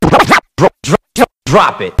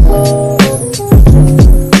Drop it.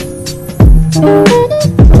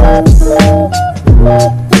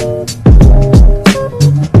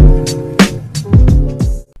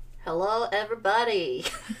 Hello, everybody,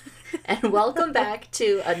 and welcome back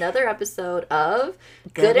to another episode of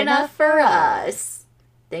Good Enough for Us.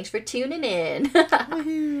 Thanks for tuning in.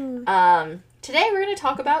 Today we're going to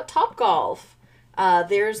talk about Topgolf.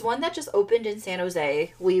 There's one that just opened in San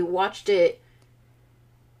Jose. We watched it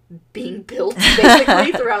being built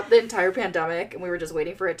basically throughout the entire pandemic, and we were just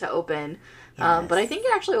waiting for it to open. Yes. But I think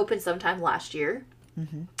it actually opened sometime last year.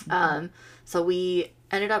 Mm-hmm. So we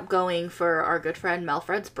ended up going for our good friend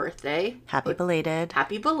Melfred's birthday. Happy belated.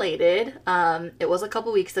 It was a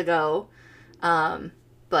couple weeks ago,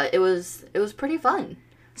 but it was pretty fun.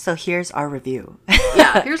 So here's our review.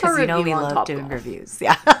 Yeah, here's our review. You know we love doing reviews.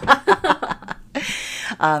 Yeah.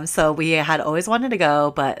 So we had always wanted to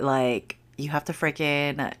go, but like you have to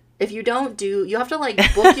freaking. If you don't you have to like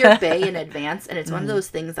book your bay in advance, and it's one of those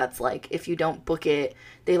things that's like if you don't book it,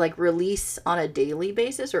 they like release on a daily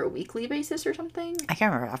basis or a weekly basis or something. I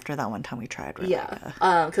can't remember after that one time we tried. Really.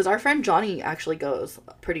 Yeah, because our friend Johnny actually goes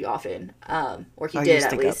pretty often, or he did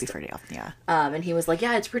at least. Go pretty often, yeah. And he was like,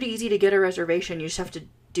 yeah, it's pretty easy to get a reservation. You just have to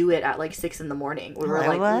do it at like 6 a.m. We were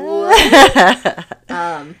like, what?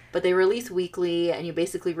 But they release weekly, and you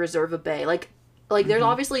basically reserve a bay. Like there's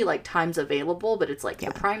obviously like times available, but it's like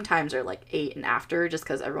the prime times are like 8 and after, just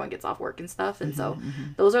because everyone gets off work and stuff. And so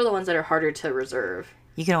those are the ones that are harder to reserve.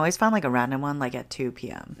 You can always find like a random one like at 2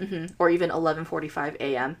 p.m. Or even 11:45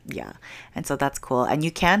 a.m. Yeah. And so that's cool. And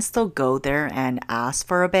you can still go there and ask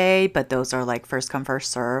for a bay, but those are like first come,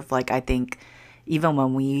 first serve. Like I think even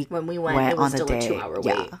when we went it was on the still day, a 2-hour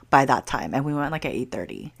wait. Yeah, by that time. And we went like at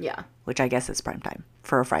 8:30. Yeah. Which I guess is prime time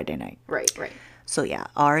for a Friday night. Right. So yeah,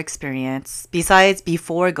 our experience, besides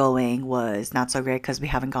before going, was not so great because we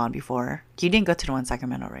haven't gone before. You didn't go to the one in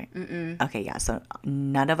Sacramento, right? Mm-mm. Okay, yeah. So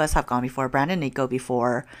none of us have gone before. Brandon did go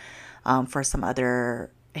before for some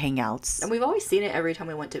other hangouts. And we've always seen it every time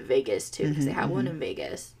we went to Vegas, too, because they have one in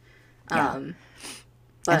Vegas. Yeah.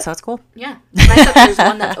 But, and so it's cool. Yeah. It's nice that there's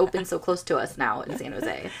one that's open so close to us now in San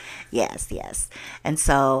Jose. Yes. And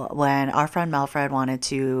so when our friend Melfred wanted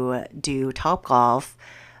to do Topgolf,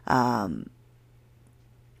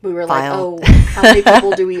 we were like, how many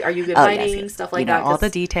people are you inviting? Yes. Stuff like that. All the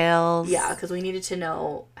details. Yeah, because we needed to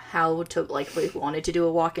know how to, like, if we wanted to do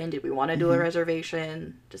a walk-in, did we want to do a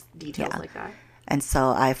reservation? Just details like that. And so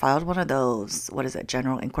I filed one of those,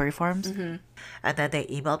 general inquiry forms? Mm-hmm. And then they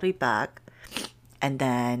emailed me back. And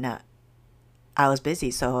then I was busy,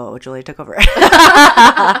 so Julia took over.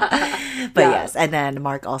 Yes, and then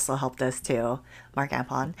Mark also helped us too. Mark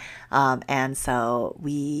Ampon. And so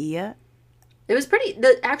it was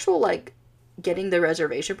the actual, like, getting the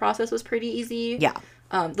reservation process was pretty easy. Yeah.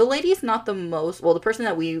 The lady's not the most, the person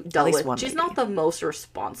that we dealt with, she's not the most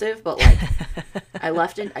responsive, but, like, I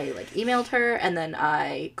emailed her, and then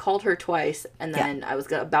I called her twice, and then I was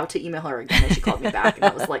about to email her again, and she called me back, and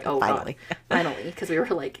I was like, oh, finally. Because we were,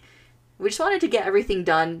 like, we just wanted to get everything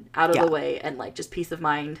done out of the way, and, like, just peace of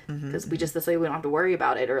mind, because this way we don't have to worry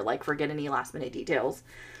about it, or, like, forget any last-minute details.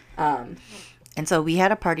 And so we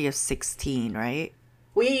had a party of 16, right?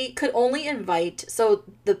 We could only invite... So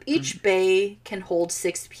each bay can hold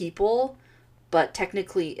 6 people, but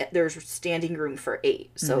technically there's standing room for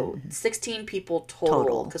 8. So 16 people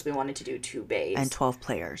total, because we wanted to do 2 bays. And 12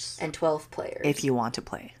 players. If you want to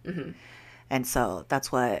play. Mm-hmm. And so that's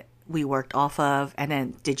what we worked off of. And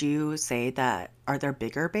then did you say that... Are there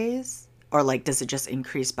bigger bays? Or, like, does it just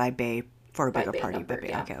increase by bay for a bigger party? Number,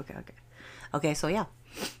 yeah. Okay, so yeah.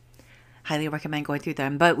 Highly recommend going through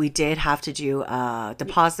them, but we did have to do a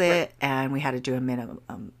deposit, and we had to do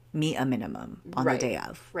meet a minimum on the day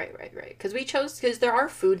of. Right. Because there are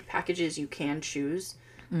food packages you can choose,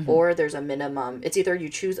 or there's a minimum. It's either you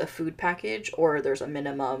choose a food package, or there's a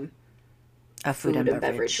minimum of food and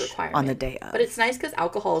beverage requirement on the day of. But it's nice because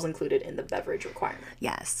alcohol is included in the beverage requirement.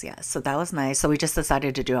 Yes. So that was nice. So we just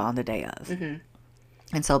decided to do it on the day of. Mm-hmm.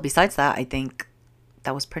 And so besides that, I think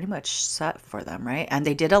that was pretty much set for them, right? And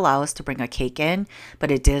they did allow us to bring a cake in, but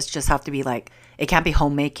it does just have to be like, it can't be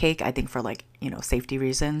homemade cake, I think, for like, safety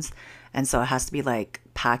reasons. And so it has to be like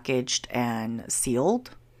packaged and sealed,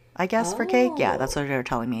 I guess, for cake. Yeah, that's what they were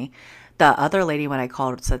telling me. The other lady, when I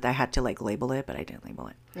called, said I had to like label it, but I didn't label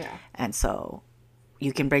it. Yeah. And so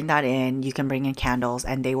you can bring that in, you can bring in candles,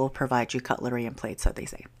 and they will provide you cutlery and plates, so they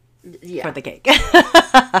say. Yeah. For the cake.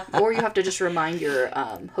 Or you have to just remind your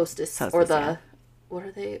hostess or the... Yeah. What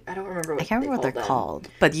are they? I don't remember what I can't remember what they're called.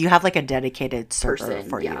 But you have like a dedicated server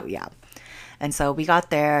for you. Yeah. And so we got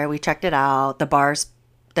there. We checked it out. The bar's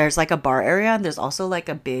there's like a bar area, and there's also like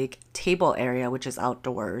a big table area, which is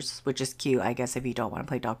outdoors, which is cute. I guess if you don't want to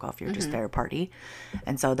play Topgolf, you're just there to party.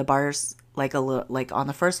 And so the bar's like a little like on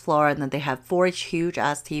the first floor, and then they have 4 huge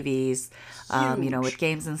ass TVs, you know, with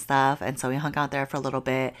games and stuff. And so we hung out there for a little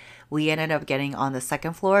bit. We ended up getting on the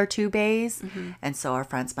second floor 2 bays, and so our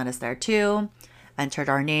friends met us there too, entered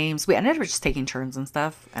our names. We ended up just taking turns and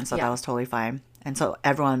stuff, and so that was totally fine. And so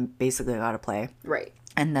everyone basically got to play. Right.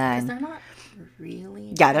 And then they're not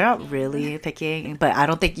really they're not really picking, but I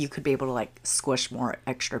don't think you could be able to like squish more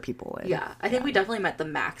extra people in. Yeah, I think we definitely met the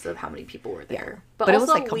max of how many people were there. Yeah. But it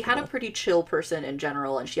also, was, like, we had a pretty chill person in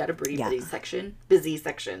general, and she had a pretty busy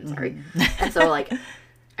section, sorry. And so, like,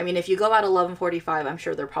 I mean, if you go at 11:45, I'm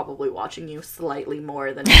sure they're probably watching you slightly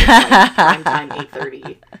more than if it's, like, prime time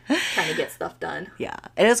 8:30, trying to get stuff done. Yeah,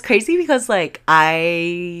 it was crazy because like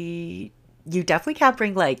you definitely can't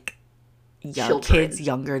bring like kids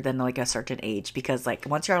younger than like a certain age, because like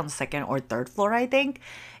once you're on the second or third floor, I think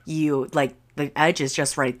you like the edge is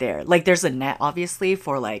just right there. Like there's a net obviously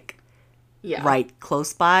for like right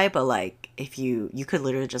close by, but like if you could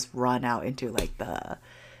literally just run out into like the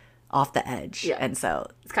off the edge. Yeah. And so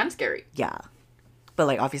it's kind of scary. Yeah. But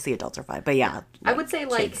like obviously adults are fine. But yeah, like, I would say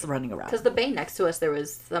like running around, because the bay next to us there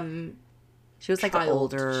was some. She was like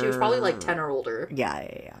older. She was probably like 10 or older.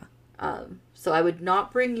 Yeah. So I would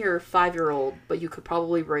not bring your 5-year-old, but you could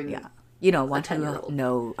probably bring one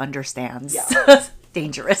who understands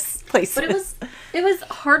dangerous places. But it was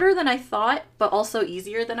harder than I thought, but also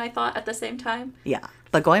easier than I thought at the same time. Yeah.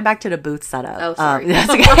 But going back to the booth setup. Oh, sorry.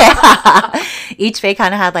 That's okay. Each bay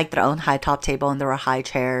kind of had like their own high top table, and there were high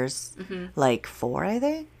chairs. Like 4, I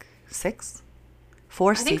think? 6?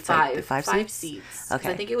 4 seats. I think 5 5 seats? seats.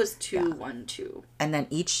 Okay. I think it was 2, 1, 2. And then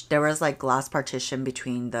there was like glass partition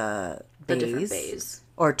between the different bays.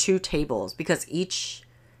 Or 2 tables, because each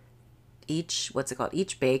what's it called?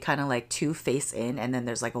 Each bay kind of like 2 face in, and then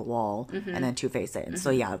there's like a wall, and then 2 face in. So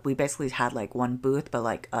yeah, we basically had like 1 booth, but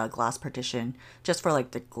like a glass partition just for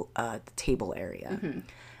like the table area.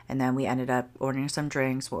 And then we ended up ordering some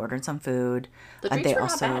drinks. We ordered some food. The drinks were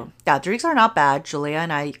not bad. Yeah, drinks are not bad. Julia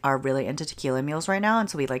and I are really into tequila meals right now, and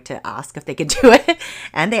so we like to ask if they could do it.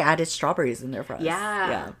 And they added strawberries in there for us.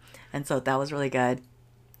 Yeah. And so that was really good.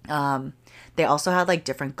 They also had like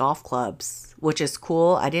different golf clubs, which is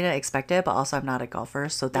cool. I didn't expect it, but also I'm not a golfer,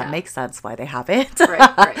 so that makes sense why they have it.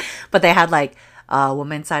 Right. But they had like a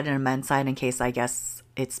women's side and a men's side in case, I guess,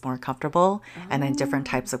 it's more comfortable. And then different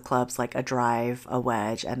types of clubs, like a drive, a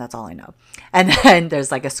wedge, and that's all I know. And then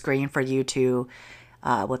there's like a screen for you to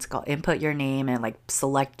input your name and like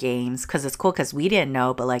select games, because it's cool because we didn't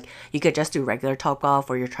know, but like you could just do regular Topgolf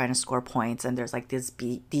where you're trying to score points, and there's like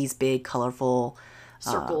these big colorful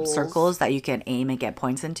circles that you can aim and get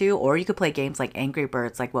points into, or you could play games like Angry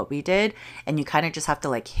Birds, like what we did, and you kind of just have to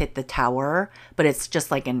like hit the tower, but it's just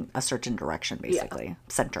like in a certain direction, basically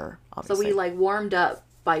center, obviously. So we like warmed up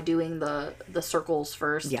by doing the circles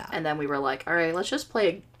first, and then we were like, all right, let's just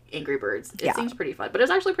play Angry Birds. It seems pretty fun, but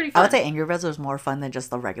it's actually pretty fun. I would say Angry Birds was more fun than just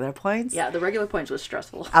the regular points. Yeah, the regular points was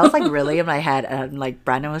stressful. I was like really in my head, and like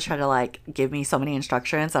Brandon was trying to like give me so many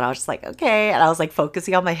instructions, and I was just like, okay, and I was like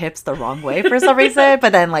focusing on my hips the wrong way for some reason,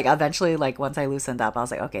 but then like eventually, like once I loosened up, I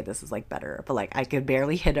was like, okay, this is like better, but like I could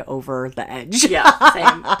barely hit it over the edge. Yeah,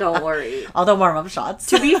 same. Don't worry. Although warm-up shots.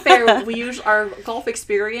 To be fair, our golf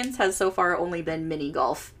experience has so far only been mini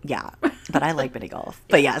golf. Yeah, but I like mini golf.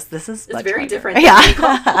 But yes, this is it's very harder. Different. Than mini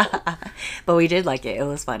golf. But we did like it. It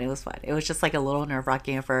was fun. It was just like a little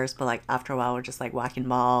nerve-wracking at first, but like after a while we're just like whacking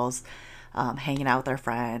balls, hanging out with our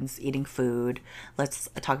friends, eating food. Let's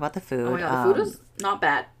talk about the food. Oh my god, the food was not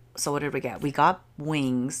bad. So what did we get? We got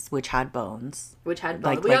wings, which had bones. Like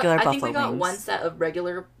regular buffalo wings. I think we got one set of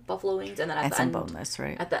regular buffalo wings, and then at the end, boneless,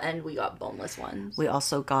 right? At the end, we got boneless ones. We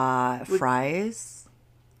also got fries.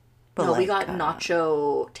 But we got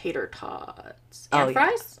nacho tater tots and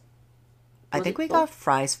fries. I think we got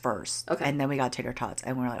fries first. Okay. And then we got tater tots.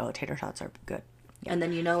 And we were like, oh, tater tots are good. Yeah. And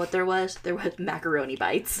then you know what there was? There was macaroni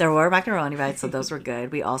bites. There were macaroni bites, so those were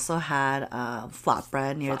good. We also had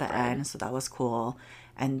flatbread near the end, so that was cool.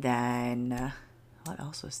 And then, what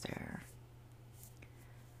else was there?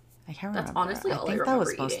 I can't remember. That's honestly all I remember. I think that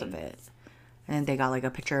was most of it. And then they got like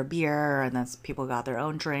a pitcher of beer, and then people got their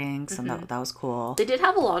own drinks, and that was cool. They did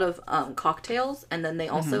have a lot of cocktails, and then they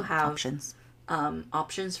also have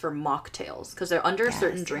options for mocktails, because they're under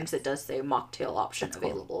certain drinks. It does say mocktail option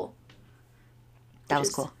available. That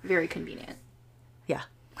was cool. Very convenient. Yeah.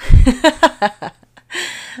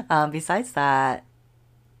 Besides that,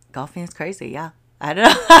 golfing is crazy. Yeah. I don't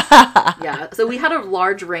know. Yeah, so we had a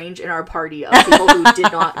large range in our party of people who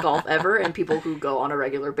did not golf ever and people who go on a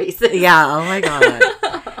regular basis. Yeah, oh my god.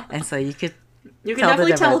 And so you could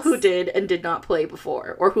definitely tell who did and did not play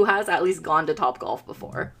before, or who has at least gone to Topgolf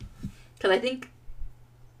before. Because I think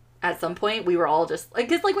at some point we were all just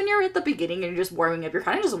like, it's like when you're at the beginning and you're just warming up, you're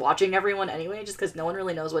kind of just watching everyone anyway, just because no one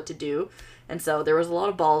really knows what to do. And so there was a lot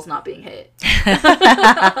of balls not being hit.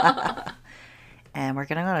 And we're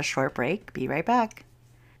gonna go on a short break. Be right back.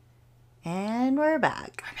 And we're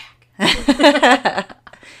back.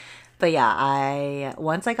 But yeah,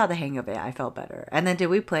 once I got the hang of it, I felt better. And then did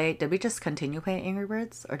we just continue playing Angry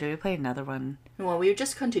Birds? Or did we play another one? Well, we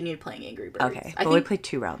just continued playing Angry Birds. Okay, but we played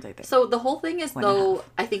 2 rounds, I think. So the whole thing is, though,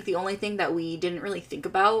 I think the only thing that we didn't really think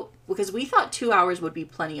about, because we thought 2 hours would be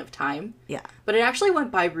plenty of time. Yeah. But it actually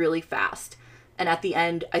went by really fast. And at the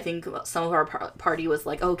end, I think some of our party was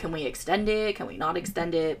like, oh, can we extend it? Can we not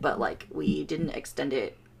extend it? But, like, we didn't extend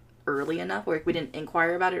it early enough, or we didn't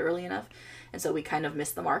inquire about it early enough. And so we kind of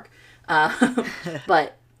missed the mark.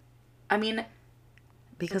 But, I mean...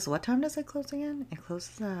 Because what time does it close again? It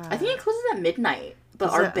closes at... I think it closes at midnight. But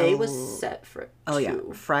our bay was set for 2. Oh, yeah.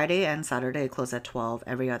 Friday and Saturday it closed at 12.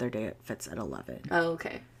 Every other day it fits at 11. Oh,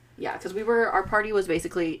 okay. Yeah, because our party was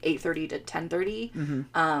basically 8:30 to 10:30.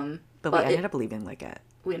 Mm-hmm. But we ended up leaving at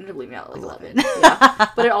 11. Yeah.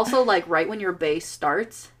 But it also, like, right when your bay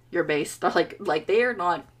starts, like they are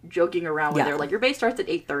not joking around when they're like, your bay starts at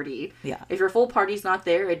 8:30. Yeah. If your full party's not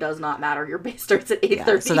there, it does not matter. Your bay starts at 8:30.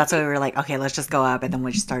 Yeah. So that's why we were like, okay, let's just go up. And then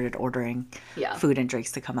we just started ordering yeah. food and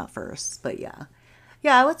drinks to come out first. But yeah.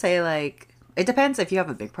 Yeah, I would say, like, it depends if you have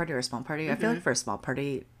a big party or a small party. Mm-hmm. I feel like for a small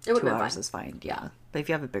party, 2 hours is fine. Yeah. But if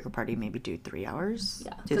you have a bigger party, maybe do 3 hours.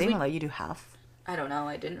 Yeah. Do they even let you do half? I don't know.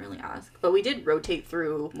 I didn't really ask. But we did rotate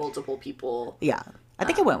through multiple people. Yeah. I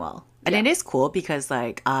think it went well. And it is cool because,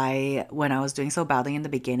 like, when I was doing so badly in the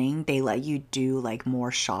beginning, they let you do, like,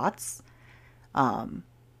 more shots.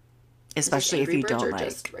 Especially if you don't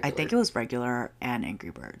like... I think it was regular and Angry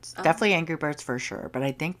Birds. Oh. Definitely Angry Birds for sure. But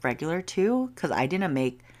I think regular too, because I didn't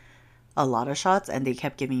make a lot of shots and they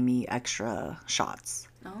kept giving me extra shots.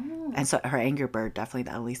 Oh. And so her Angry Bird,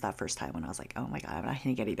 definitely, at least that first time when I was like, oh my god, I'm not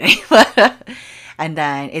hitting anything. And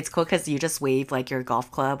then it's cool because you just wave, like, your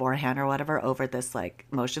golf club or hand or whatever over this, like,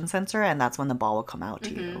 motion sensor, and that's when the ball will come out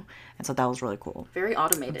to you. And so that was really cool. Very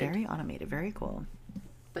automated. Very cool.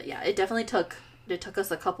 But yeah, it definitely took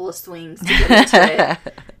us a couple of swings to get into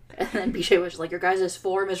it. And then BJ was like, your guys'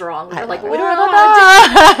 form is wrong. We were like, we don't know how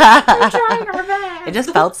to do it. We're trying our best. It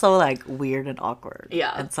just felt so, like, weird and awkward.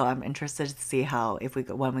 Yeah. And so I'm interested to see how,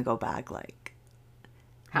 when we go back, like,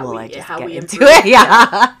 how we get improve. into it.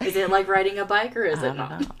 Yeah. Is it like riding a bike or is it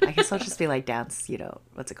not? I guess I'll just be like dance,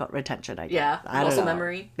 what's it called? Retention, I guess. Yeah. I muscle don't know.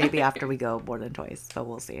 memory. Maybe after we go more than twice, but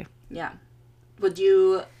we'll see. Yeah. Would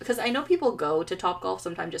you, because I know people go to Topgolf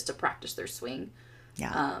sometimes just to practice their swing.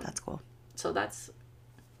 Yeah, that's cool. So that's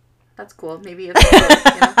cool. Maybe if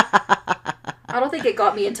I don't think it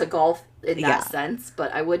got me into golf in that sense,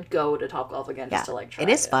 but I would go to Topgolf again just to, like, try it.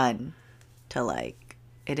 It is fun to, like,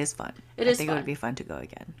 it is fun. I think it would be fun to go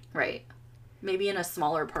again. Right. Maybe in a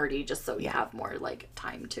smaller party just so you have more, like,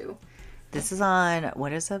 time to. This is on,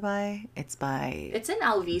 what is it by? It's in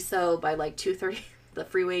Alviso by, like, 230, the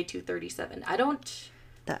freeway 237.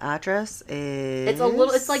 The address is...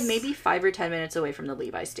 It's like maybe 5 or 10 minutes away from the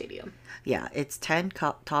Levi Stadium. Yeah, it's 10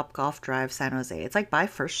 Topgolf Drive, San Jose. It's like by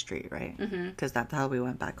First Street, right? Because that's how we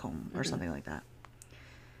went back home or something like that.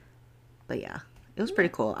 But yeah, it was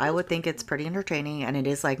pretty cool. I would think it's pretty entertaining, and it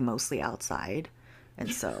is, like, mostly outside.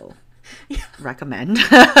 And so, recommend.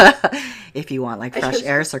 If you want, like, fresh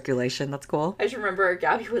air circulation, that's cool. I just remember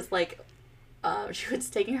Gabby was like... she was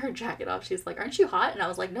taking her jacket off. She was like, aren't you hot? And I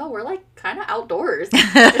was like, no, we're, like, kind of outdoors.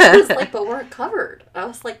 And she was like, but we're covered. I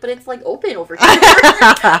was like, but it's, like, open over here.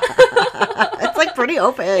 It's, like, pretty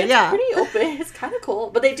open. It's pretty open. It's kind of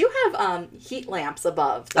cool. But they do have heat lamps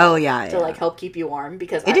above. To like, help keep you warm.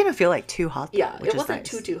 Because it didn't feel, like, too hot, though, yeah, it wasn't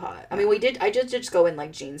too hot. I mean, I did just go in,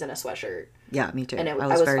 like, jeans and a sweatshirt. Yeah, me too. And I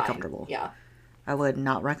was very fine. comfortable. Yeah. I would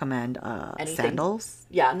not recommend sandals.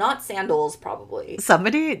 Yeah, not sandals, probably.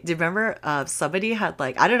 Do you remember somebody had,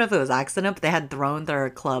 like, I don't know if it was accident, but they had thrown their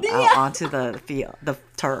club out onto the field, the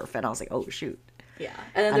turf, and I was like, oh, shoot. Yeah.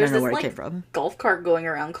 And then I there's don't know this, where it like, came from. golf cart going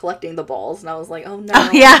around collecting the balls, and I was like, oh, no. Oh,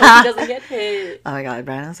 yeah. I hope he doesn't get hit. Oh, my God.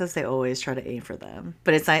 Brandon says they always try to aim for them.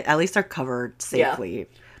 But it's not, at least they're covered safely. Yeah.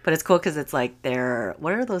 But it's cool because it's, like,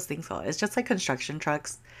 what are those things called? It's just, like, construction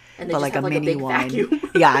trucks. And they just have, like, mini a big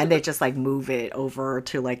vacuum. Yeah, and they just, like, move it over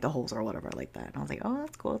to, like, the holes or whatever like that. And I was like, oh,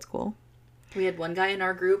 that's cool. We had one guy in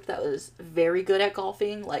our group that was very good at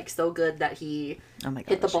golfing, like so good that he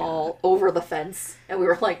hit the ball over the fence, and we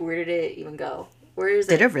were like, where did it even go? Where is it?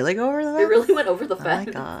 Did it really go over the fence? It really went over the fence.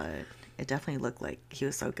 Oh my god. It definitely looked like he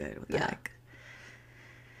was so good. What the heck?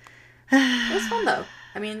 It was fun though.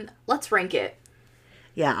 I mean, let's rank it.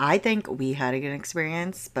 Yeah, I think we had a good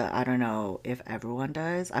experience, but I don't know if everyone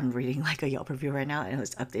does. I'm reading like a Yelp review right now, and it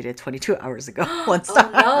was updated 22 hours ago. 1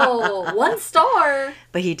 star. Oh no, 1 star.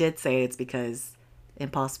 But he did say it's because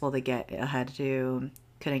impossible to get. I had to,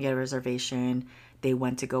 couldn't get a reservation. They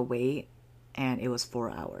went to go wait, and it was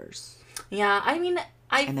 4 hours. Yeah, I mean,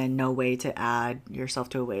 and then no way to add yourself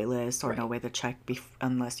to a wait list, or no way to check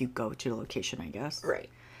unless you go to the location, I guess. Right.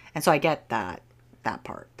 And so I get that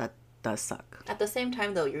part. That does suck. At the same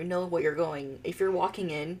time, though, you know what you're going. If you're walking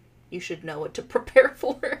in, you should know what to prepare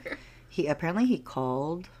for. He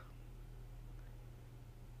called,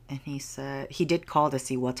 and he said he did call to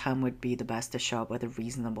see what time would be the best to show up with a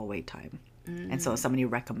reasonable wait time, and so somebody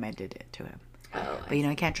recommended it to him. Oh, but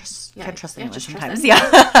you can't trust anyone sometimes.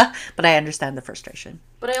 Yeah, but I understand the frustration.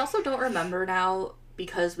 But I also don't remember now,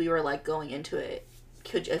 because we were like going into it.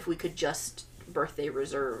 If we could just birthday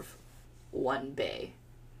reserve one bay.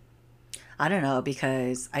 I don't know,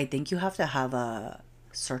 because I think you have to have a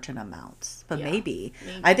certain amount. But maybe.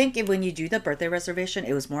 I think when you do the birthday reservation,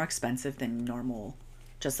 it was more expensive than normal.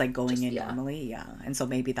 Just like going in normally. Yeah. And so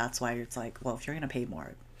maybe that's why it's like, well, if you're going to pay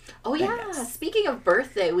more. Oh, yeah. Yes. Speaking of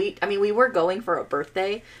birthday, we were going for a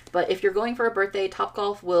birthday. But if you're going for a birthday,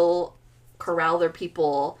 Topgolf will corral their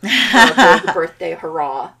people for a big birthday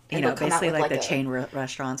hurrah. Basically like the chain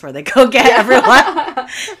restaurants where they go get everyone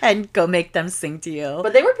and go make them sing to you.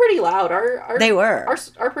 But they were pretty loud. They were.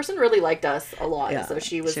 Our person really liked us a lot. Yeah, so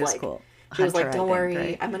she was like, cool. She was like, don't worry,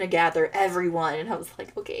 right? I'm going to gather everyone. And I was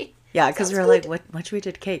like, okay. Yeah, because we were like, what should we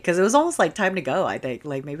do to cake? Because it was almost like time to go, I think.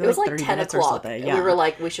 Like maybe it was like 30 10 minutes o'clock. Or something. Yeah. We were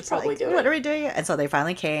like, we should probably do it. What are we doing? And so they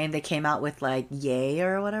finally came. They came out with like, yay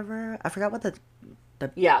or whatever. I forgot what the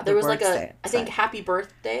there was like I think happy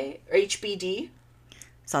birthday or HBD.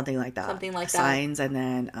 Something like that. Signs, and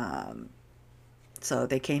then so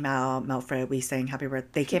they came out, Melfred, we sang happy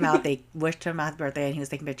birthday. They came out, they wished him happy birthday, and he was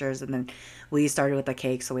taking pictures, and then we started with the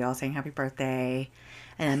cake, so we all sang happy birthday.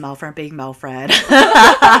 And then Melfred being Melfred.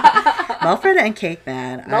 Melfred and cake,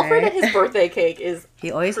 man. Melfred and his birthday cake is he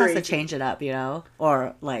always crazy. Has to change it up,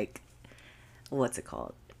 or like, what's it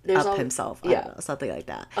called? Himself. Something like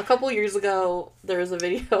that. A couple years ago, there was a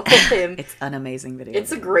video of him. It's an amazing video.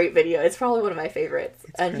 It's a great video. It's probably one of my favorites.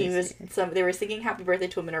 And crazy. They were singing happy birthday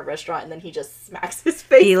to him in a restaurant, and then he just smacks his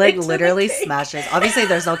face. He like literally smashes. Obviously,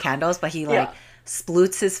 there's no candles, but he like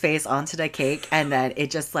sploots his face onto the cake, and then it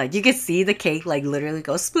just like you could see the cake like literally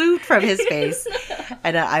go sploot from his face.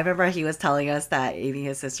 And I remember he was telling us that Amy,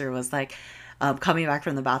 his sister, was like. Coming back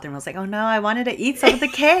from the bathroom, was like, "Oh no, I wanted to eat some of the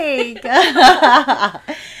cake."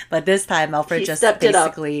 But this time, Alfred just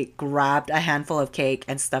basically grabbed a handful of cake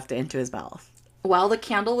and stuffed it into his mouth. While the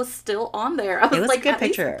candle was still on there, I was like, a good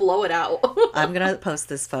picture. Blow it out. I'm gonna post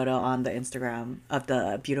this photo on the Instagram of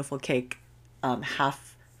the beautiful cake,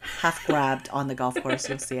 half grabbed on the golf course.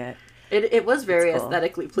 You'll see it. It was very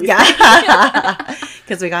aesthetically pleasing. Yeah.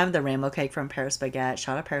 Because we got him the rainbow cake from Paris Baguette.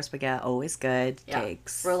 Shout out Paris Baguette. Always good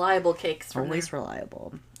cakes. Reliable cakes. Always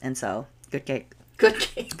reliable. And so, good cake. Good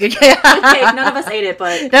cake. Good cake. Good cake. None of us ate it,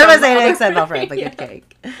 but... None of us ate it except Alfred, but good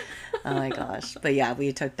cake. Oh my gosh. But yeah,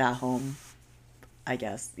 we took that home, I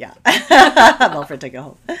guess. Yeah. Alfred took it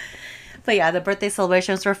home. But yeah, the birthday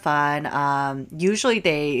celebrations were fun. Usually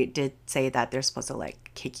they did say that they're supposed to like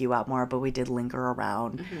kick you out more, but we did linger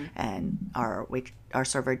around, and our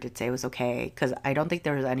server did say it was okay, because I don't think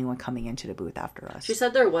there was anyone coming into the booth after us. She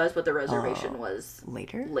said there was, but the reservation was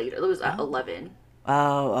later. It was at 11.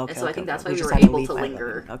 Oh, okay. And so I think that's why we were able to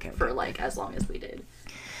linger for like as long as we did.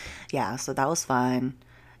 Yeah, so that was fun.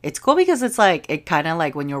 It's cool because it's like, it kind of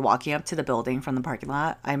like when you're walking up to the building from the parking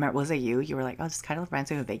lot, I remember, was it you? You were like, oh, this kind of reminds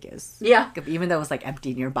me of Vegas. Yeah. Even though it was like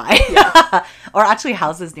empty nearby. Yeah. Or actually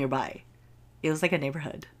houses nearby. It was like a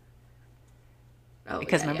neighborhood. Oh,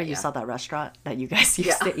 because remember you saw that restaurant that you guys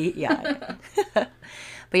used to eat? Yeah. But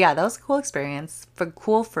yeah, that was a cool experience.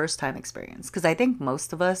 Cool first time experience. Because I think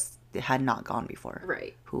most of us had not gone before.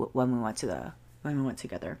 Right. When we went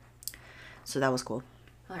together. So that was cool.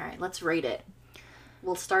 All right, let's rate it.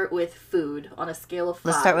 We'll start with food on a scale of 5.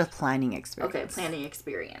 Let's start with planning experience. Okay, planning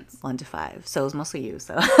experience. 1 to 5. So it was mostly you.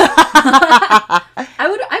 So I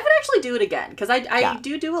would actually do it again, because I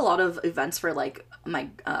do a lot of events for like my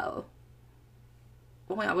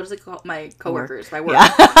oh my god, what is it called? My coworkers, my work.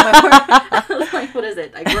 Yeah. My work. I was like, what is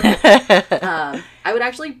it? I work. I would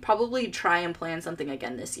actually probably try and plan something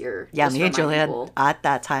again this year. Yeah, me and Julia at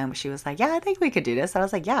that time, she was like, yeah, I think we could do this. I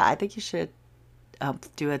was like, yeah, I think you should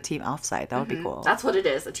do a team offsite. That would be cool. That's what it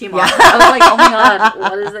is, a team offsite. I was like, oh my god,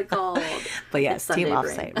 what is it called? But yes, team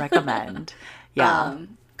offsite. Recommend. Yeah.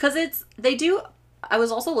 Because they do... I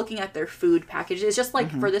was also looking at their food packages. It's just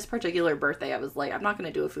like for this particular birthday, I was like, I'm not going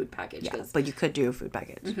to do a food package. Yeah, but you could do a food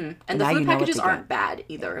package. And the food packages aren't bad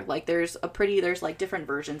either. Like there's like different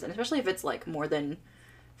versions. And especially if it's like more than,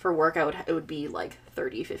 for work, it would be like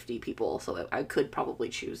 30, 50 people. So I could probably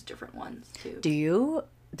choose different ones too.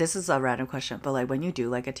 This is a random question, but like when you do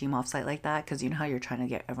like a team offsite like that, because you know how you're trying to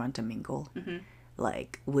get everyone to mingle?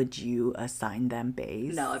 Like, would you assign them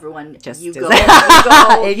bays? No, everyone, just you go.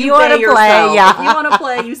 If you want to play, yeah. If you want to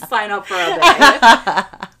play, you sign up for a bay.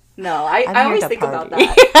 No, I always think about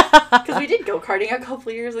that. Because we did go-karting a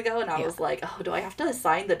couple years ago, and I was like, oh, do I have to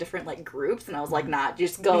assign the different, like, groups? And I was like, nah,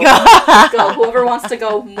 just go. Just go. Whoever wants to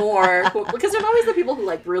go more. Because there's always the people who,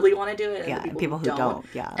 like, really want to do it, and the people who don't.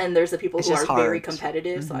 Yeah. And there's the people who are very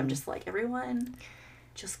competitive, so I'm just like, everyone...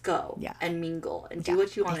 just go and mingle and do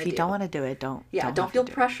what you want to do. If you don't want to do it, don't. Yeah, don't feel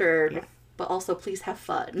pressured, but also please have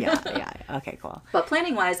fun. Yeah. Okay, cool. But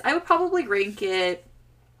planning-wise, I would probably rank it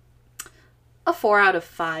a 4 out of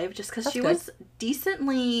 5 just because she was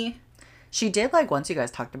decently... She did, like, once you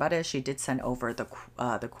guys talked about it, she did send over the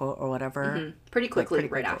quote or whatever. Pretty quickly,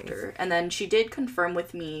 right after. And then she did confirm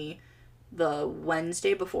with me the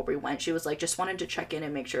Wednesday before we went. She was like, just wanted to check in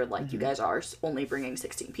and make sure, like, you guys are only bringing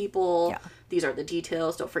 16 people. Yeah. These are the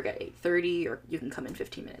details. Don't forget 8:30, or you can come in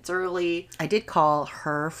 15 minutes early. I did call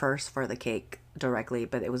her first for the cake directly,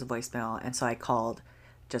 but it was a voicemail, and so I called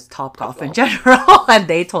just Topgolf in general, and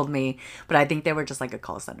they told me, but I think they were just like a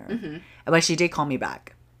call center. But she did call me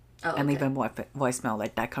back and leave a voicemail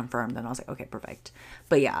like that confirmed, and I was like, okay, perfect.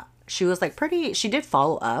 But yeah, she was like she did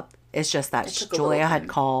follow up. It's just that Julia had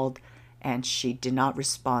called and she did not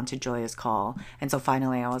respond to Julia's call. And so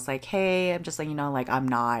finally I was like, hey, I'm just letting you know, like, I'm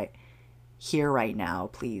not here right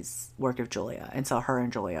now. Please work with Julia. And so her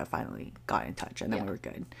and Julia finally got in touch, and then we were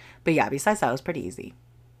good. But yeah, besides that, it was pretty easy.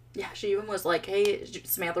 Yeah, she even was like, hey,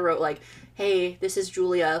 Samantha wrote, like, hey, this is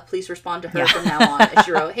Julia. Please respond to her from now on. And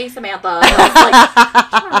she wrote, hey, Samantha. And I was like,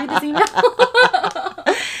 should I read this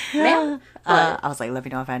email? Ma'am? I was like, let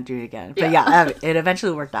me know if I do it again. But yeah, it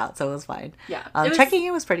eventually worked out, so it was fine. Yeah. Checking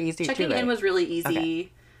in was pretty easy, too, Checking in was really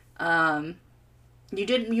easy. Okay.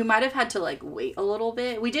 You might have had to, like, wait a little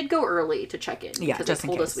bit. We did go early to check in because they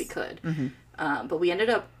told us we could. But we ended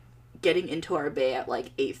up getting into our bay at,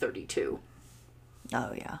 like, 8:32.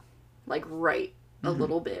 Oh, yeah. Like, a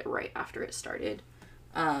little bit right after it started.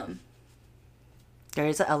 There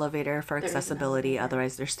is an elevator for accessibility,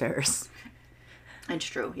 otherwise there's stairs. It's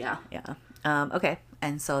true, yeah. Yeah. Okay,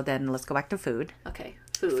 and so then let's go back to food. Okay,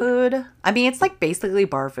 food. I mean, it's like basically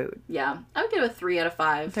bar food. Yeah, I would give it a 3 out of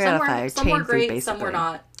 5. 3 out of 5. Some were great, some were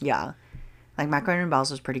not. Yeah. Like, macaroni and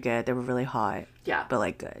balls was pretty good. They were really hot. Yeah. But,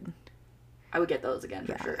 like, good. I would get those again,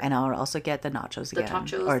 for sure. And I would also get the nachos again. The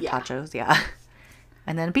tachos, or tachos, yeah.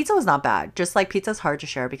 And then pizza was not bad. Just, like, pizza's hard to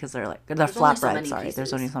share because they're, like, they're flatbread, sorry.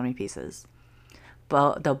 There's only so many pieces.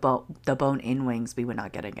 But the bone-in wings we would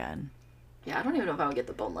not get again. Yeah, I don't even know if I would get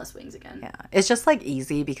the boneless wings again. Yeah. It's just, like,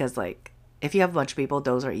 easy because, like, if you have a bunch of people,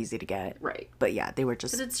 those are easy to get. Right. But, yeah, they were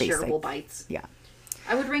just basic. Because it's shareable bites. Yeah.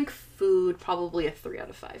 I would rank food probably a 3 out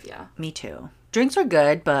of 5, yeah. Me too. Drinks are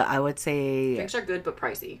good, but I would say... Drinks are good, but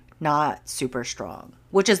pricey. Not super strong.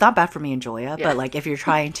 Which is not bad for me and Julia, but, like, if you're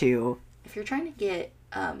trying to... If you're trying to get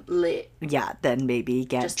lit... Yeah, then maybe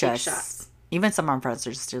get just take shots. Even some of our friends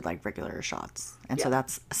just did, like, regular shots. And so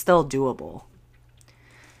that's still doable.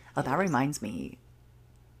 Oh, that reminds me...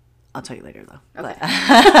 I'll tell you later, though. Okay.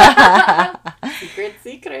 But...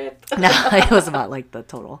 secret. No, it was about, like, the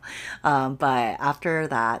total. But after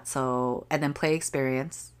that, so... And then play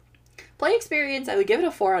experience. Play experience, I would give it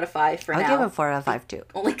a 4 out of 5 for now. I'll give it a 4 out of 5, too.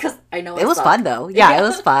 Only because I know it was fun, though. Yeah, it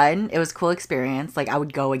was fun. It was a cool experience. Like, I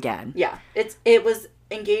would go again. Yeah. It was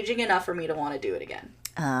engaging enough for me to want to do it again.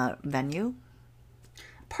 Venue?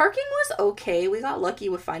 Parking was okay. We got lucky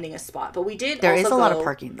with finding a spot, but we did There is a lot of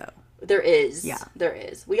parking, though. There is. Yeah. There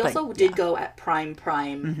is. We also did go at prime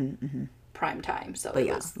time. So but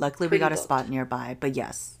was luckily we got a spot nearby. But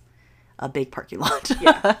yes, a big parking lot.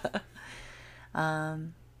 Yeah.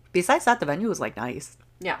 Besides that, the venue was like nice.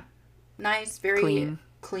 Yeah. Nice. Very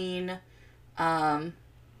clean. I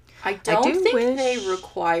don't think they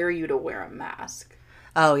require you to wear a mask.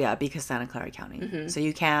 Oh, yeah, because Santa Clara County. So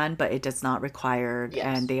you can, but it does not require,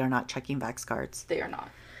 and they are not checking vax cards. They are not.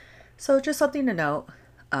 So just something to note.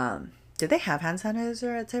 Do they have hand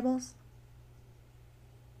sanitizer at tables?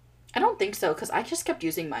 I don't think so, because I just kept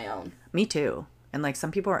using my own. Me too. And, like,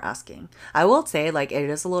 some people are asking. I will say, like, it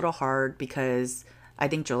is a little hard because I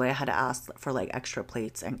think Julia had to ask for, like, extra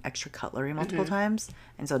plates and extra cutlery multiple times.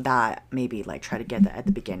 And so that maybe, like, try to get that at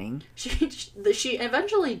the beginning. She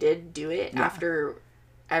eventually did do it after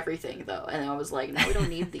everything, though. And I was like, no, we don't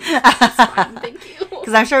need these. It's fine, thank you.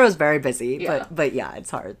 Because I'm sure it was very busy. Yeah. But yeah,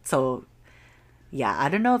 it's hard. So, yeah, I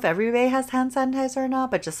don't know if everybody has hand sanitizer or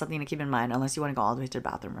not, but just something to keep in mind unless you want to go all the way to the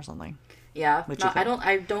bathroom or something. Yeah,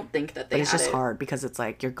 I don't think that they. But it's just hard because it's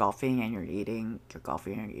like you're golfing and you're eating. You're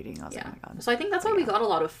golfing and you're eating. I was like, oh my God. So I think that's why we got a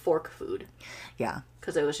lot of fork food. Yeah.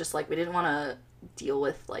 Because it was just like we didn't want to deal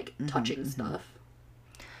with like touching stuff.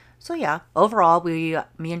 So yeah, overall, me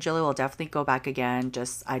and Julie will definitely go back again.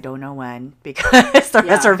 Just I don't know when because the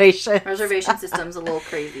reservation system's a little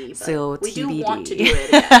crazy. But so we TBD. do want to do it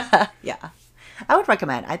again. Yeah. I would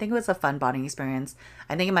recommend. I think it was a fun bonding experience.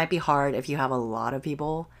 I think it might be hard if you have a lot of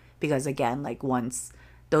people because, again, like once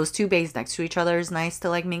those 2 bays next to each other is nice to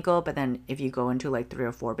like mingle. But then if you go into like 3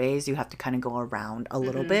 or 4 bays, you have to kind of go around a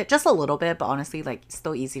little bit, just a little bit. But honestly, like it's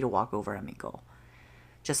still easy to walk over and mingle.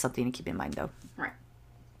 Just something to keep in mind, though. Right.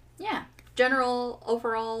 Yeah. General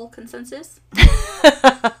overall consensus?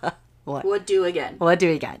 What? Would do again. Would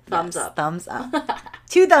do again. Thumbs up. Thumbs up.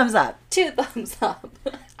 2 thumbs up. 2 thumbs up.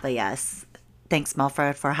 But yes. Thanks,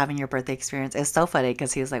 Melfred, for having your birthday experience. It's so funny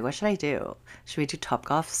because he was like, what should I do? Should we do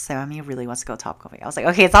Topgolf? Sammy really wants to go Topgolfing. I was like,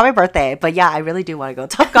 okay, it's not my birthday. But yeah, I really do want to go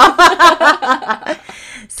Topgolf.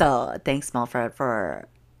 So thanks, Melfred, for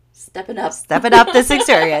stepping up this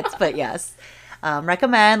experience. But yes.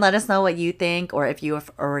 Recommend. Let us know what you think, or if you have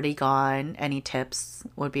already gone. Any tips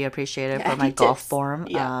would be appreciated for my golf form.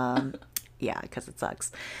 Yeah, because it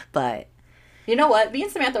sucks. But you know what? Me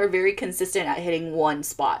and Samantha are very consistent at hitting one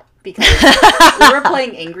spot because we were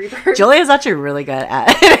playing Angry Birds. Julia's actually really good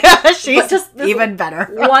at it. She's just even better.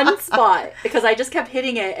 One spot because I just kept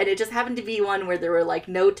hitting it, and it just happened to be one where there were like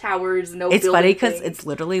no towers, no. It's funny because it's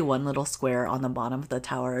literally one little square on the bottom of the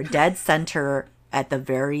tower, dead center at the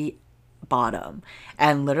very bottom,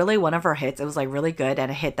 and literally one of our hits, it was like really good,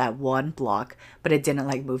 and it hit that one block, but it didn't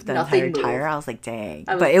like move the entire tire. I was like, dang.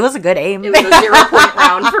 But it was a good aim. It was a 0-point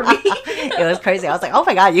round for me. It was crazy. I was like, oh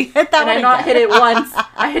my God, you hit that. And I not hit it once.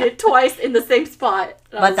 I hit it twice in the same spot.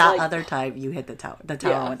 But that other time you hit the tower. The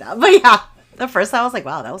tower went down. But yeah, the first time I was like,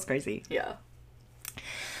 wow, that was crazy. Yeah.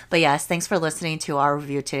 But yes, thanks for listening to our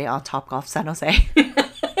review today on Topgolf San Jose.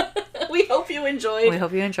 We hope you enjoyed. We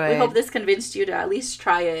hope this convinced you to at least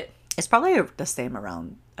try it. It's probably the same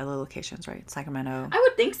around other locations, right? Sacramento. I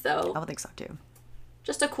would think so. I would think so too.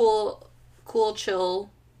 Just a cool, chill.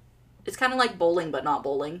 It's kind of like bowling, but not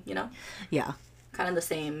bowling, you know? Yeah. Kind of the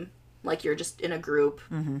same. Like you're just in a group.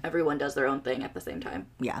 Mm-hmm. Everyone does their own thing at the same time.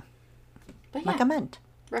 Yeah. But yeah.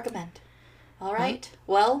 Recommend. All right.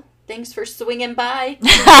 Well, thanks for swinging by.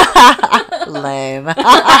 Lame.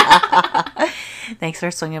 Thanks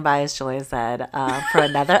for swinging by, as Julia said, for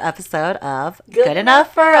another episode of Good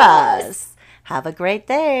Enough for Us. Have a great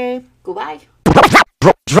day. Goodbye.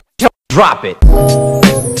 Drop it.